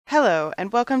Hello,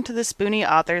 and welcome to the Spoonie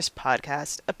Authors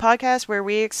Podcast, a podcast where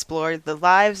we explore the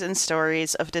lives and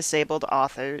stories of disabled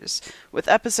authors, with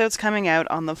episodes coming out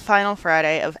on the final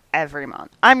Friday of every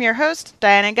month. I'm your host,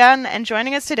 Diana Gunn, and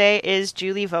joining us today is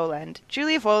Julie Voland.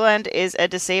 Julie Voland is a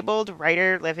disabled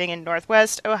writer living in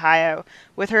Northwest Ohio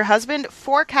with her husband,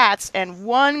 4 cats, and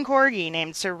 1 corgi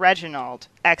named Sir Reginald.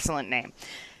 Excellent name.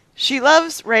 She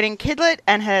loves writing kidlit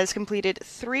and has completed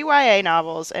 3 YA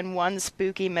novels and 1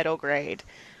 spooky middle grade.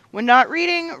 When not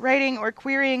reading, writing, or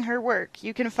querying her work,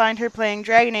 you can find her playing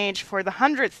Dragon Age for the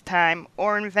 100th time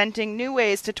or inventing new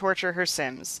ways to torture her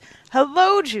Sims.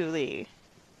 Hello, Julie.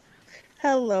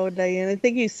 Hello, Diana.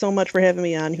 Thank you so much for having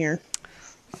me on here.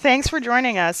 Thanks for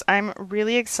joining us. I'm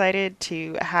really excited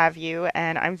to have you,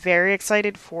 and I'm very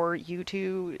excited for you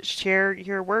to share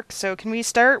your work. So, can we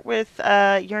start with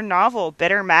your novel,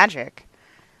 Bitter Magic?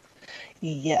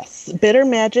 Yes, Bitter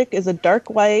Magic is a dark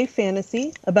YA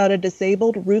fantasy about a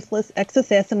disabled, ruthless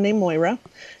ex-assassin named Moira.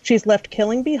 She's left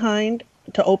killing behind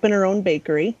to open her own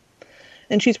bakery,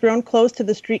 and she's grown close to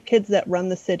the street kids that run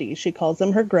the city. She calls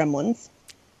them her gremlins.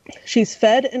 She's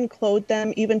fed and clothed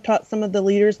them, even taught some of the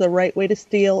leaders the right way to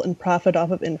steal and profit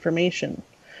off of information.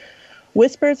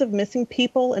 Whispers of missing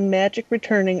people and magic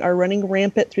returning are running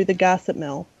rampant through the gossip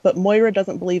mill, but Moira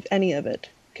doesn't believe any of it,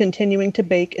 continuing to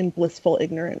bake in blissful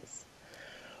ignorance.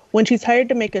 When she's hired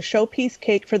to make a showpiece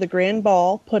cake for the grand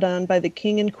ball put on by the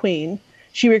king and queen,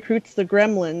 she recruits the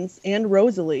gremlins and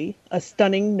Rosalie, a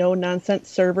stunning, no-nonsense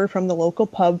server from the local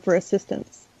pub, for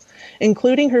assistance,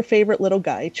 including her favorite little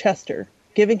guy, Chester,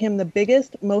 giving him the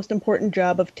biggest, most important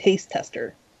job of taste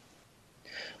tester.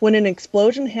 When an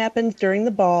explosion happens during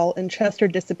the ball and Chester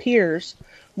disappears,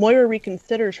 Moira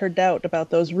reconsiders her doubt about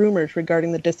those rumors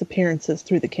regarding the disappearances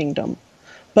through the kingdom.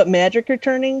 But magic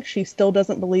returning, she still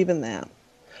doesn't believe in that.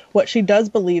 What she does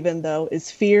believe in, though,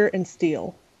 is fear and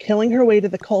steel, killing her way to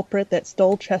the culprit that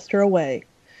stole Chester away.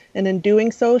 And in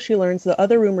doing so, she learns the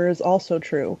other rumor is also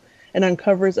true, and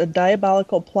uncovers a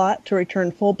diabolical plot to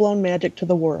return full-blown magic to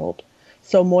the world.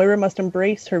 So Moira must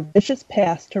embrace her vicious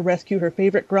past to rescue her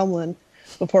favorite gremlin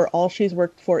before all she's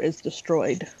worked for is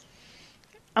destroyed.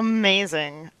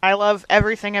 Amazing. I love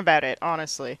everything about it,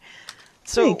 honestly.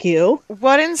 Thank So, you.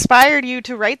 what inspired you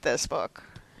to write this book?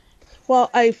 Well,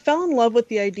 I fell in love with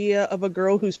the idea of a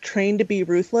girl who's trained to be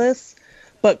ruthless,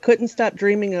 but couldn't stop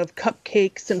dreaming of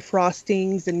cupcakes and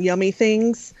frostings and yummy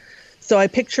things. So I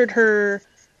pictured her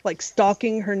like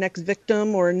stalking her next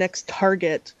victim or next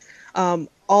target,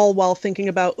 all while thinking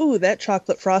about, ooh, that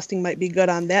chocolate frosting might be good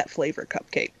on that flavor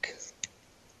cupcake.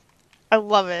 I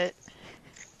love it.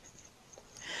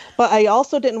 But I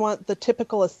also didn't want the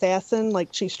typical assassin. Like,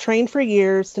 she's trained for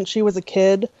years since she was a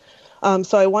kid.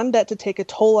 So I wanted that to take a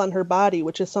toll on her body,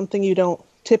 which is something you don't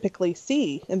typically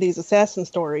see in these assassin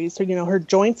stories. So, her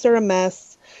joints are a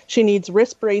mess. She needs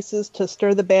wrist braces to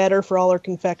stir the batter for all her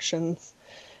confections.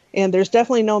 And there's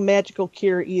definitely no magical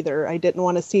cure either. I didn't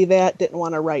want to see that, didn't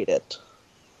want to write it.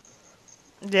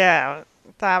 Yeah,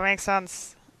 that makes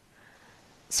sense.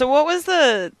 So, what was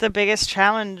the biggest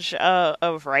challenge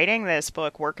of writing this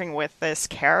book, working with this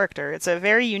character? It's a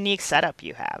very unique setup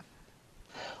you have.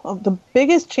 The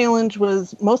biggest challenge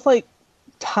was most like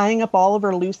tying up all of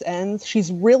her loose ends.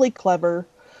 She's really clever.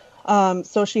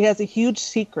 So she has a huge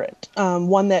secret,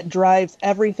 one that drives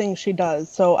everything she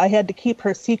does. So I had to keep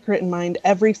her secret in mind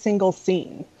every single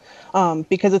scene,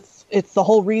 because it's the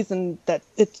whole reason that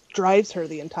it drives her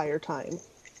the entire time.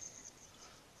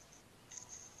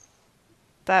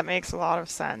 That makes a lot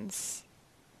of sense.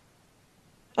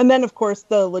 And then, of course,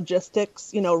 the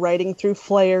logistics, writing through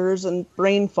flares and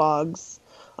brain fogs.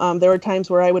 There were times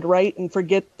where I would write and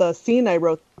forget the scene I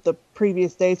wrote the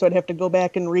previous day, so I'd have to go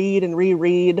back and read and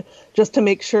reread just to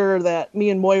make sure that me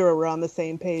and Moira were on the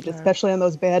same page, especially on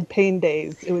those bad pain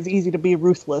days. It was easy to be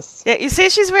ruthless. Yeah, you say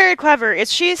she's very clever.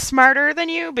 Is she smarter than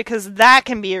you? Because that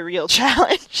can be a real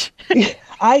challenge.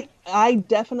 I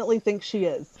definitely think she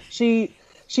is. She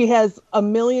has a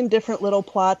million different little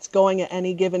plots going at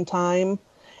any given time,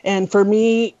 and for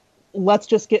me, let's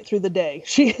just get through the day.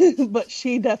 But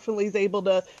she definitely is able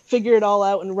to figure it all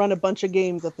out and run a bunch of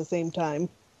games at the same time.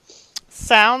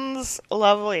 Sounds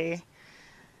lovely.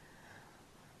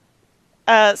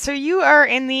 So you are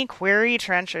in the query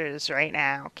trenches right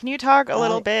now. Can you talk a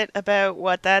little I bit about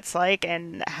what that's like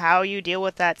and how you deal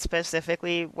with that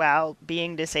specifically while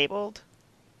being disabled?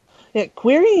 Yeah,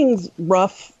 querying's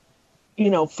rough,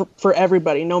 for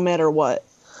everybody, no matter what.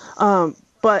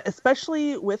 But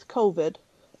especially with COVID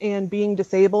and being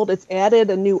disabled, it's added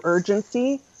a new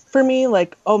urgency for me.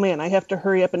 Like, oh man, I have to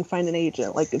hurry up and find an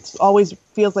agent. Like, it's always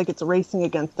feels like it's racing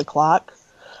against the clock.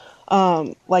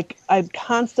 Like, I'm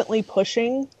constantly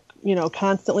pushing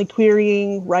constantly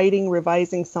querying, writing,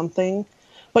 revising something,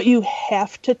 but you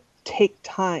have to take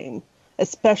time,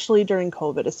 especially during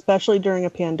COVID, especially during a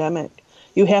pandemic.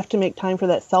 You have to make time for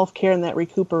that self-care and that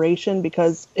recuperation,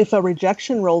 because if a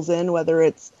rejection rolls in, whether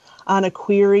it's on a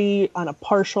query, on a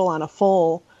partial, on a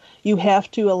full, you have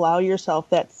to allow yourself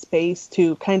that space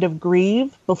to kind of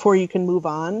grieve before you can move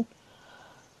on.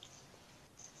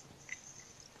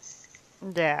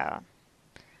 Yeah.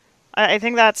 I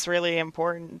think that's really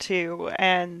important too.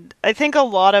 And I think a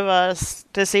lot of us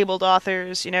disabled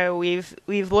authors,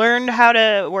 we've learned how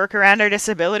to work around our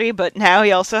disability, but now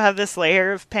we also have this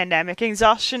layer of pandemic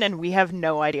exhaustion and we have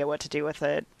no idea what to do with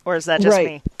it. Or is that just Right.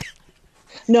 me?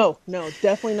 No, no,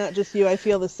 definitely not just you. I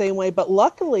feel the same way. But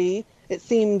luckily, it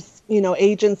seems,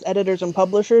 agents, editors, and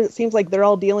publishers, it seems like they're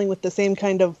all dealing with the same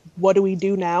kind of what do we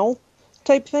do now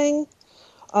type thing.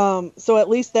 So at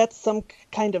least that's some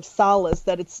kind of solace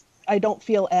that I don't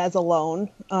feel as alone,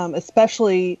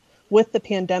 especially with the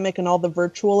pandemic and all the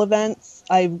virtual events.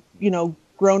 I've,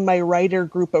 grown my writer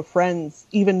group of friends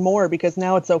even more, because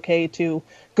now it's okay to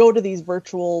go to these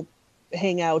virtual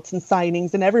hangouts and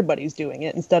signings, and everybody's doing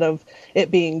it instead of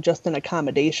it being just an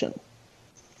accommodation.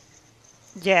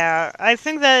 Yeah, I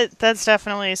think that that's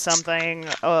definitely something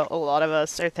a lot of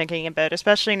us are thinking about,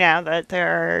 especially now that there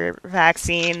are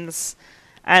vaccines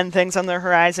and things on the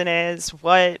horizon. Is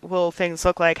what will things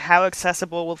look like? How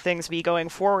accessible will things be going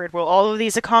forward? Will all of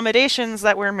these accommodations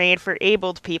that were made for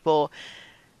abled people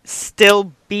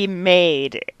still be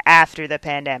made after the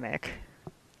pandemic?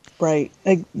 Right.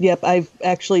 Yep. I've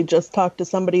actually just talked to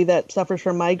somebody that suffers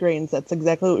from migraines. That's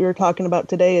exactly what we were talking about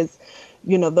today is,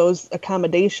 those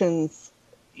accommodations,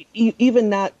 even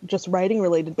not just writing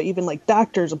related, but even like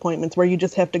doctor's appointments where you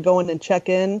just have to go in and check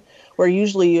in, where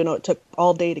usually, it took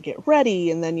all day to get ready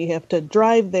and then you have to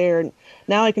drive there. And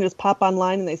now I can just pop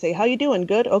online and they say, how you doing?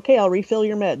 Good. Okay. I'll refill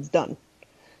your meds. Done.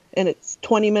 And it's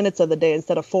 20 minutes of the day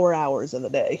instead of 4 hours of the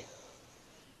day.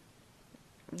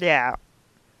 Yeah,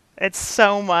 it's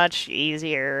so much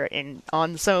easier in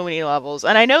on so many levels.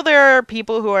 And I know there are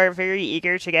people who are very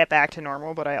eager to get back to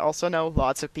normal, but I also know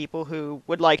lots of people who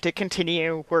would like to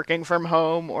continue working from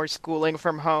home or schooling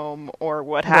from home or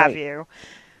what have Right. you.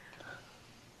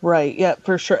 Right. Yeah,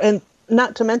 for sure. And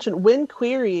not to mention when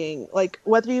querying, like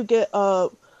whether you get a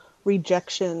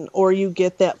rejection or you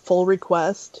get that full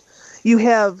request, you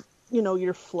have,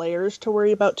 your flares to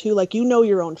worry about too. Like,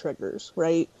 your own triggers,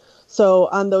 right? So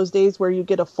on those days where you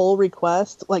get a full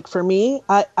request, like for me,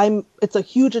 it's a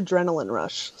huge adrenaline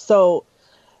rush. So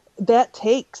that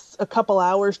takes a couple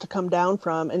hours to come down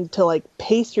from and to like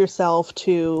pace yourself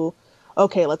to,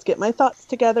 okay, let's get my thoughts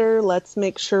together. Let's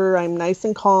make sure I'm nice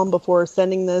and calm before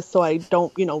sending this so I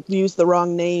don't, use the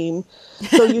wrong name.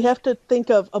 So you have to think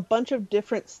of a bunch of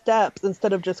different steps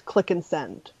instead of just click and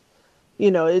send.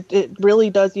 It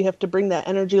really does. You have to bring that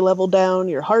energy level down.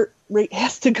 Your heart rate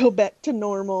has to go back to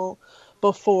normal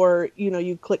before,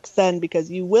 you click send, because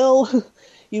you will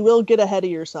you will get ahead of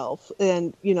yourself.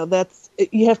 And, you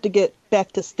have to get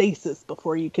back to stasis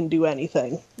before you can do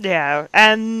anything. Yeah,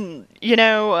 and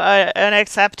an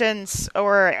acceptance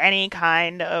or any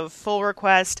kind of full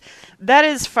request, that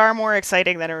is far more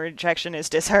exciting than a rejection is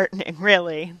disheartening,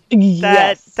 really. That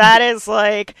Yes. that is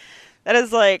like that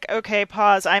is like, okay,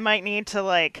 pause. I might need to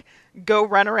like go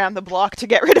run around the block to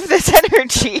get rid of this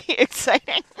energy.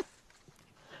 Exciting.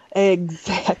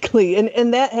 Exactly.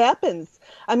 And that happens.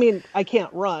 I mean, I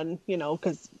can't run,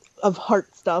 because of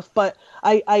heart stuff, but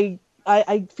I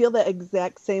feel that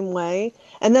exact same way.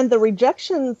 And then the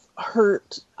rejections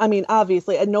hurt. I mean,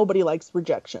 obviously, and nobody likes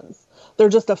rejections. They're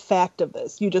just a fact of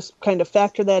this. You just kind of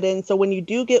factor that in. So when you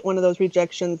do get one of those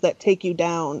rejections that take you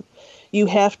down, you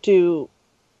have to,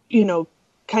 you know,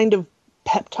 kind of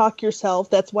pep talk yourself.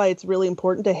 That's why it's really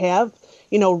important to have,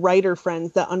 writer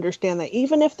friends that understand that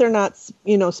even if they're not,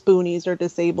 spoonies or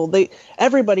disabled,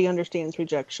 everybody understands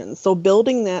rejection. So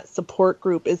building that support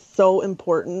group is so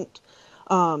important.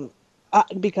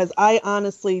 Because I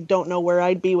honestly don't know where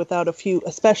I'd be without a few,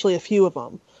 especially a few of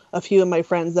them, a few of my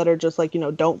friends that are just like,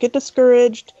 don't get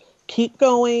discouraged, keep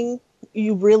going.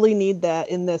 You really need that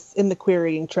in the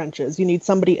querying trenches. You need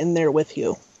somebody in there with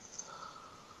you.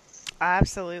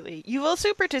 Absolutely. You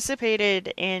also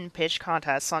participated in pitch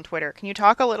contests on Twitter. Can you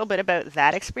talk a little bit about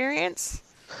that experience?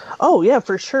 Oh yeah,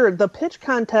 for sure. The pitch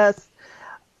contest,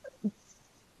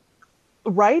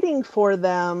 writing for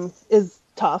them is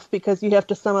tough because you have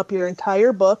to sum up your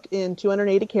entire book in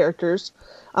 280 characters.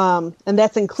 And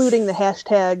that's including the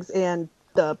hashtags and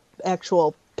the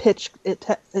actual pitch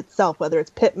itself, whether it's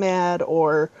PitMad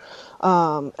or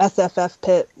SFF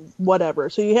Pit, whatever.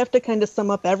 So you have to kind of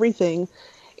sum up everything.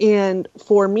 And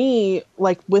for me,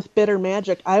 like with Bitter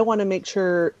Magic, I want to make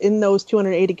sure in those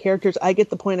 280 characters, I get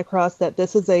the point across that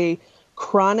this is a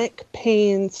chronic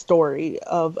pain story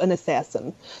of an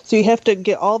assassin. So you have to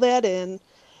get all that in,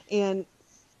 and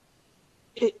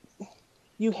it,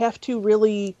 you have to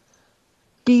really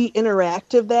be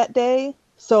interactive that day.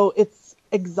 So it's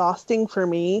exhausting for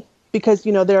me because,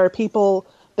 there are people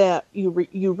that you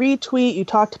retweet, you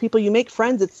talk to people, you make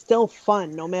friends. It's still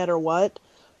fun no matter what,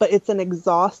 but it's an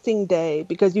exhausting day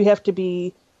because you have to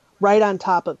be right on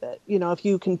top of it. If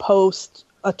you can post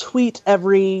a tweet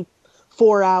every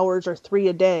 4 hours or three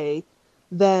a day,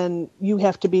 then you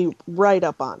have to be right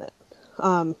up on it.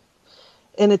 And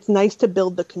it's nice to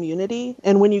build the community.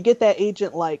 And when you get that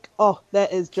agent, like, oh,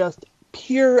 that is just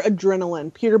pure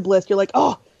adrenaline, pure bliss. You're like,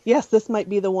 oh, yes, this might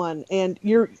be the one. And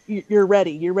you're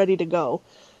ready. You're ready to go.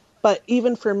 But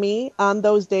even for me, on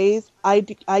those days, I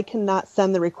cannot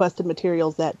send the requested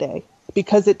materials that day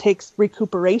because it takes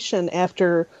recuperation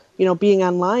after, being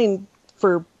online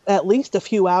for at least a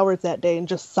few hours that day and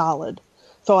just solid.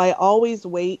 So I always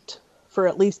wait for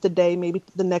at least a day, maybe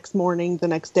the next morning, the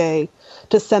next day,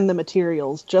 to send the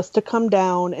materials just to come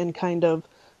down and kind of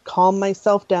calm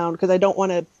myself down because I don't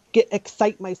want to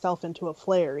excite myself into a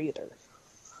flare either.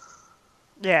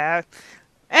 Yeah.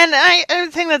 And I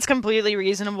think that's completely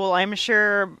reasonable. I'm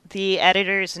sure the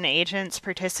editors and agents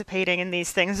participating in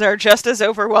these things are just as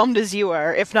overwhelmed as you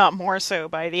are, if not more so,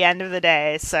 by the end of the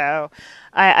day. So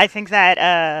I think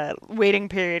that waiting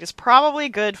period is probably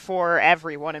good for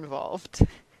everyone involved.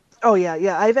 Oh yeah,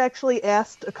 yeah. I've actually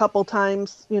asked a couple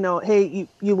times, hey,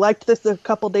 you liked this a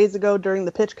couple days ago during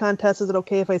the pitch contest. Is it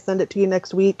okay if I send it to you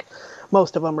next week?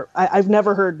 Most of them are. I've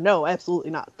never heard no, absolutely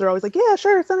not. They're always like, yeah,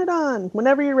 sure, send it on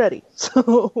whenever you're ready.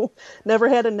 So never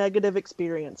had a negative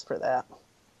experience for that.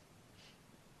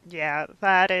 Yeah,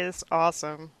 that is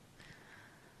awesome.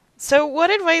 So, what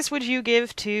advice would you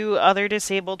give to other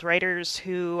disabled writers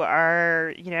who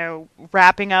are,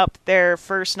 wrapping up their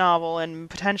first novel and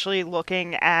potentially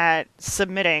looking at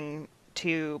submitting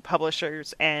to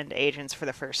publishers and agents for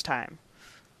the first time?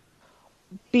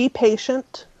 Be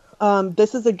patient.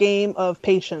 This is a game of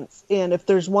patience. And if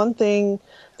there's one thing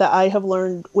that I have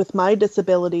learned with my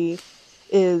disability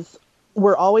is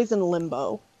we're always in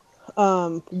limbo.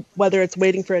 Whether it's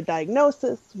waiting for a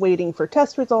diagnosis, waiting for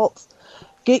test results,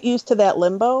 get used to that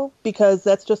limbo because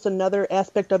that's just another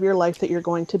aspect of your life that you're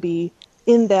going to be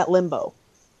in that limbo.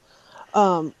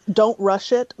 Don't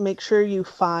rush it. Make sure you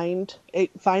find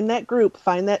that group,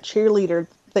 find that cheerleader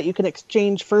that you can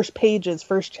exchange first pages,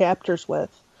 first chapters with,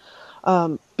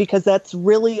 because that's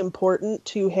really important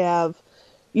to have.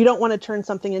 You don't want to turn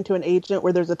something into an agent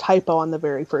where there's a typo on the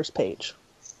very first page.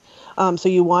 So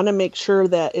you want to make sure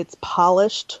that it's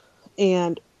polished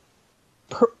and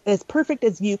as perfect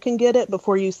as you can get it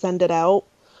before you send it out.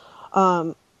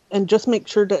 And just make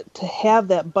sure to have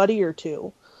that buddy or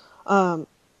two.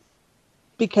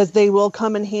 Because they will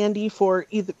come in handy for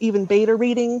even beta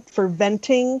reading, for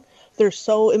venting. They're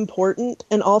so important.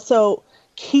 And also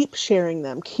keep sharing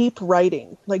them, keep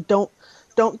writing. Like don't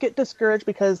get discouraged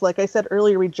because, like I said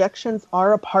earlier, rejections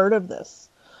are a part of this.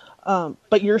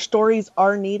 But your stories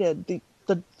are needed.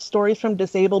 The stories from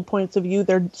disabled points of view,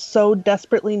 they're so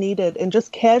desperately needed. And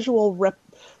just casual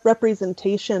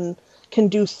representation can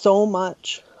do so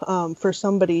much for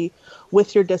somebody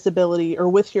with your disability or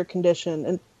with your condition.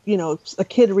 And a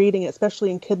kid reading it,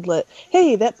 especially in Kidlit,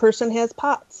 hey, that person has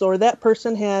POTS or that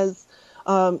person has,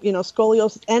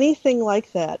 scoliosis, anything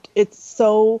like that. It's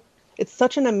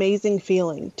such an amazing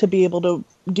feeling to be able to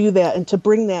do that and to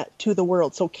bring that to the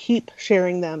world. So keep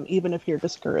sharing them, even if you're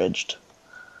discouraged.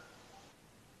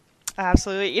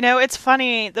 Absolutely. It's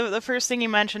funny. The first thing you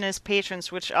mention is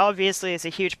patience, which obviously is a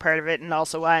huge part of it, and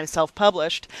also why I'm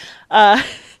self-published.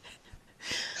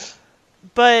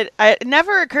 But it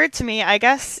never occurred to me, I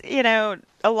guess,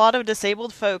 a lot of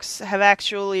disabled folks have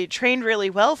actually trained really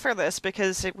well for this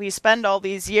because we spend all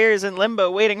these years in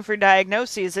limbo waiting for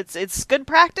diagnoses. It's good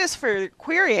practice for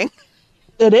querying.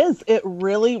 It is. It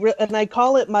really, and I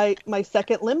call it my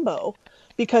second limbo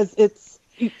because it's,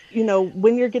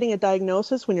 when you're getting a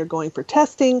diagnosis, when you're going for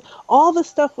testing, all the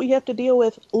stuff we have to deal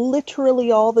with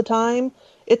literally all the time,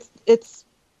 it's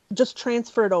just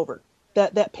transferred over.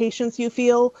 That patience you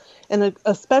feel, and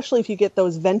especially if you get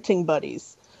those venting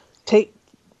buddies,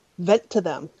 vent to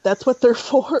them. That's what they're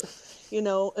for,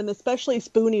 and especially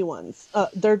spoony ones.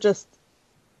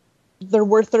 They're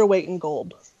worth their weight in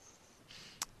gold.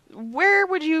 Where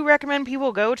would you recommend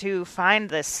people go to find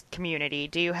this community?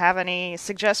 Do you have any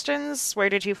suggestions? Where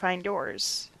did you find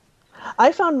yours?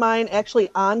 I found mine actually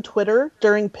on Twitter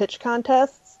during pitch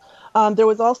contests. There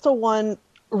was also one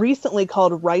recently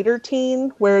called Writer Teen,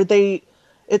 where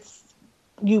it's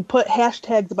you put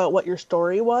hashtags about what your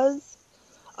story was.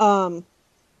 And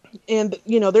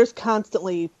there's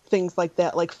constantly things like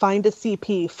that, like find a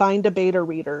CP, find a beta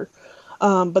reader.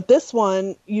 But this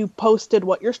one, you posted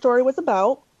what your story was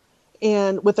about,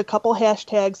 and with a couple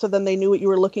hashtags, so then they knew what you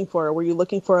were looking for. Were you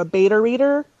looking for a beta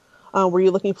reader? Were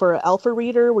you looking for an alpha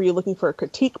reader? Were you looking for a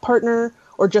critique partner,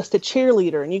 or just a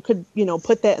cheerleader? And you could,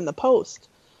 put that in the post.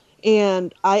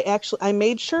 And I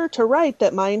made sure to write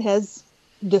that mine has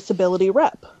disability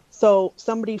rep. So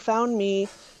somebody found me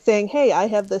saying, hey, I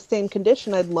have this same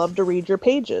condition. I'd love to read your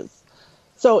pages.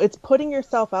 So it's putting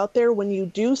yourself out there. When you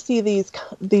do see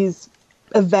these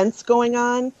events going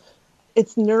on,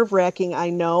 it's nerve-wracking,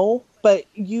 I know, but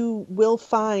you will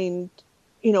find,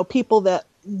 people that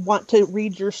want to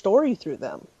read your story through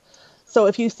them. So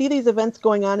if you see these events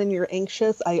going on and you're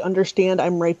anxious, I understand.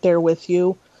 I'm right there with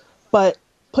you. But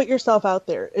put yourself out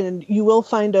there, and you will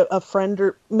find a friend,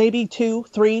 or maybe 2,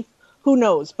 3, who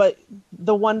knows. But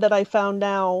the one that I found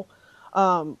now,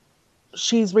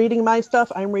 she's reading my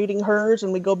stuff, I'm reading hers,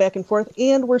 and we go back and forth,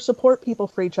 and we're support people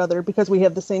for each other because we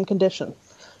have the same condition.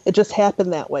 It just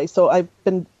happened that way. So I've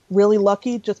been really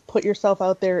lucky. Just put yourself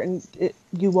out there, and it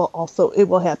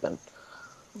will happen.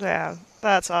 Yeah,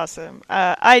 that's awesome.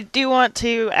 I do want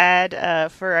to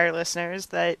add for our listeners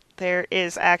that there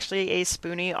is actually a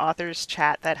Spoonie Authors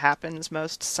chat that happens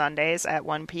most Sundays at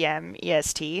 1 p.m.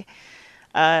 EST.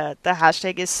 The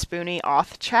hashtag is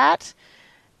SpoonieAuthChat.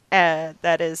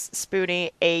 That is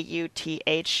Spoonie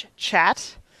AUTH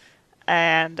chat.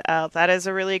 And that is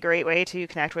a really great way to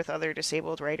connect with other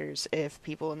disabled writers if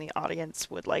people in the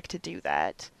audience would like to do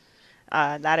that.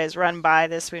 That is run by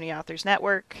the Spoonie Authors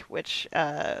Network, which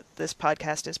this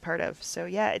podcast is part of. So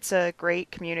yeah, it's a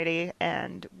great community,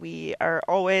 and we are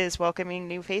always welcoming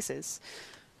new faces.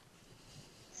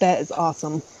 That is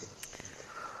awesome.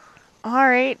 All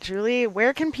right, Julie,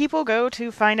 where can people go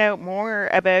to find out more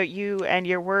about you and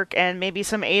your work, and maybe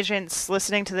some agents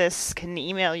listening to this can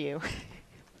email you?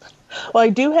 Well, I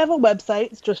do have a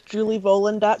website. It's just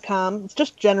julievoland.com. It's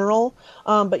just general,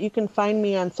 but you can find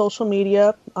me on social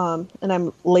media, and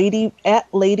I'm Lady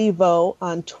Vo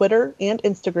on Twitter and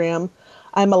Instagram.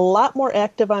 I'm a lot more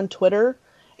active on Twitter,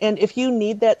 and if you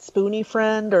need that Spoonie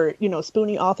friend or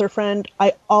Spoonie author friend,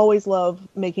 I always love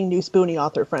making new Spoonie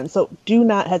author friends. So do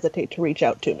not hesitate to reach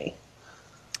out to me.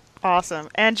 Awesome.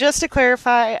 And just to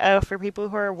clarify, for people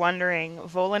who are wondering,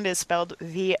 Voland is spelled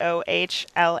Vohland.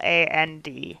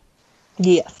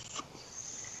 Yes.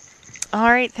 All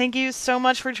right. Thank you so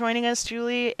much for joining us,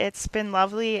 Julie. It's been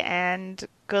lovely, and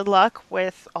good luck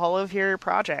with all of your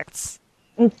projects.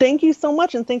 And thank you so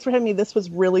much, and thanks for having me. This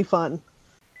was really fun.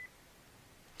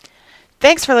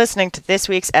 Thanks for listening to this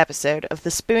week's episode of the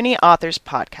Spoonie Authors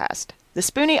Podcast. The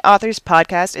Spoonie Authors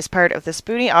Podcast is part of the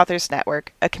Spoonie Authors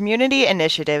Network, a community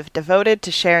initiative devoted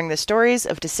to sharing the stories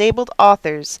of disabled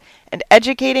authors and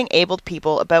educating abled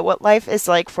people about what life is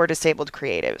like for disabled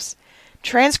creatives.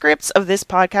 Transcripts of this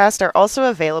podcast are also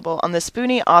available on the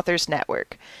Spoonie Authors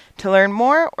Network. To learn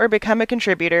more or become a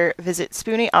contributor, visit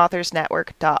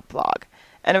spoonieauthorsnetwork.blog.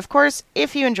 And of course,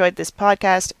 if you enjoyed this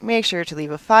podcast, make sure to leave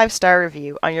a 5-star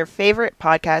review on your favorite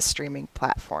podcast streaming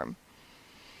platform.